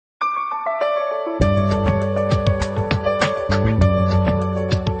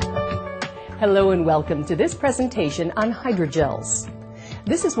Hello and welcome to this presentation on hydrogels.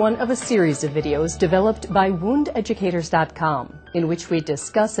 This is one of a series of videos developed by WoundEducators.com in which we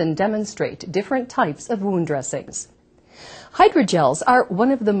discuss and demonstrate different types of wound dressings. Hydrogels are one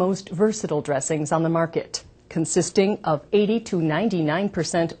of the most versatile dressings on the market. Consisting of 80 to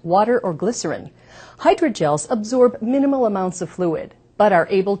 99% water or glycerin, hydrogels absorb minimal amounts of fluid but are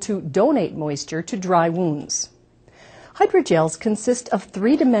able to donate moisture to dry wounds. Hydrogels consist of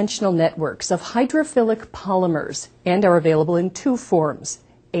three-dimensional networks of hydrophilic polymers and are available in two forms,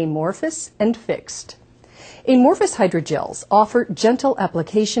 amorphous and fixed. Amorphous hydrogels offer gentle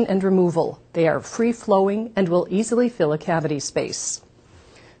application and removal. They are free-flowing and will easily fill a cavity space.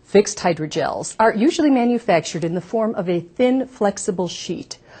 Fixed hydrogels are usually manufactured in the form of a thin, flexible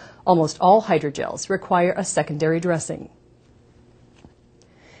sheet. Almost all hydrogels require a secondary dressing.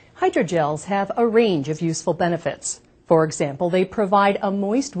 Hydrogels have a range of useful benefits. For example, they provide a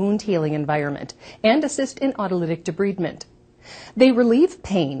moist wound healing environment and assist in autolytic debridement. They relieve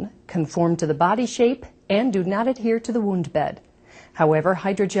pain, conform to the body shape, and do not adhere to the wound bed. However,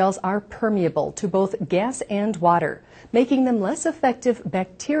 hydrogels are permeable to both gas and water, making them less effective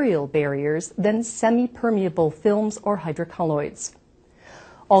bacterial barriers than semi-permeable films or hydrocolloids.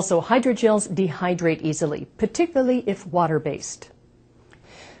 Also, hydrogels dehydrate easily, particularly if water-based.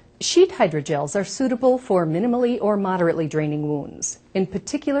 Sheet hydrogels are suitable for minimally or moderately draining wounds. In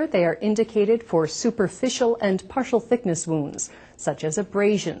particular, they are indicated for superficial and partial thickness wounds, such as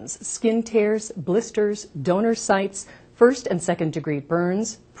abrasions, skin tears, blisters, donor sites, first and second degree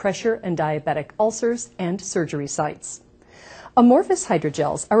burns, pressure and diabetic ulcers, and surgery sites. Amorphous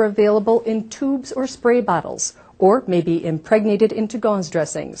hydrogels are available in tubes or spray bottles, or may be impregnated into gauze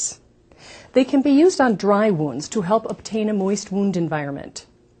dressings. They can be used on dry wounds to help obtain a moist wound environment.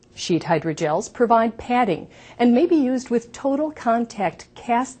 Sheet hydrogels provide padding and may be used with total contact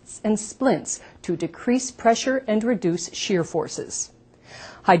casts and splints to decrease pressure and reduce shear forces.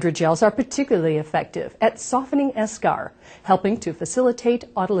 Hydrogels are particularly effective at softening eschar, helping to facilitate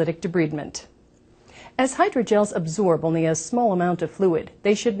autolytic debridement. As hydrogels absorb only a small amount of fluid,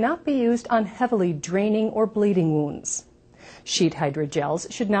 they should not be used on heavily draining or bleeding wounds. Sheet hydrogels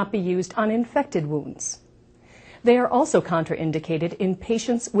should not be used on infected wounds. They are also contraindicated in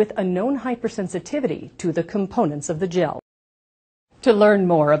patients with a known hypersensitivity to the components of the gel. To learn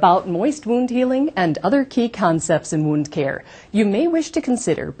more about moist wound healing and other key concepts in wound care, you may wish to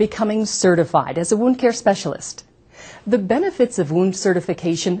consider becoming certified as a wound care specialist. The benefits of wound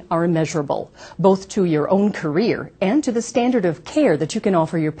certification are immeasurable, both to your own career and to the standard of care that you can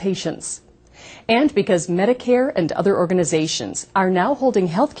offer your patients. And because Medicare and other organizations are now holding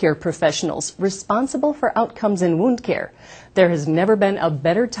healthcare professionals responsible for outcomes in wound care, there has never been a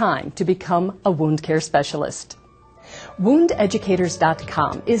better time to become a wound care specialist.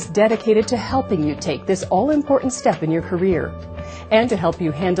 WoundEducators.com is dedicated to helping you take this all-important step in your career and to help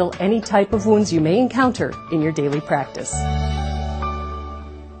you handle any type of wounds you may encounter in your daily practice.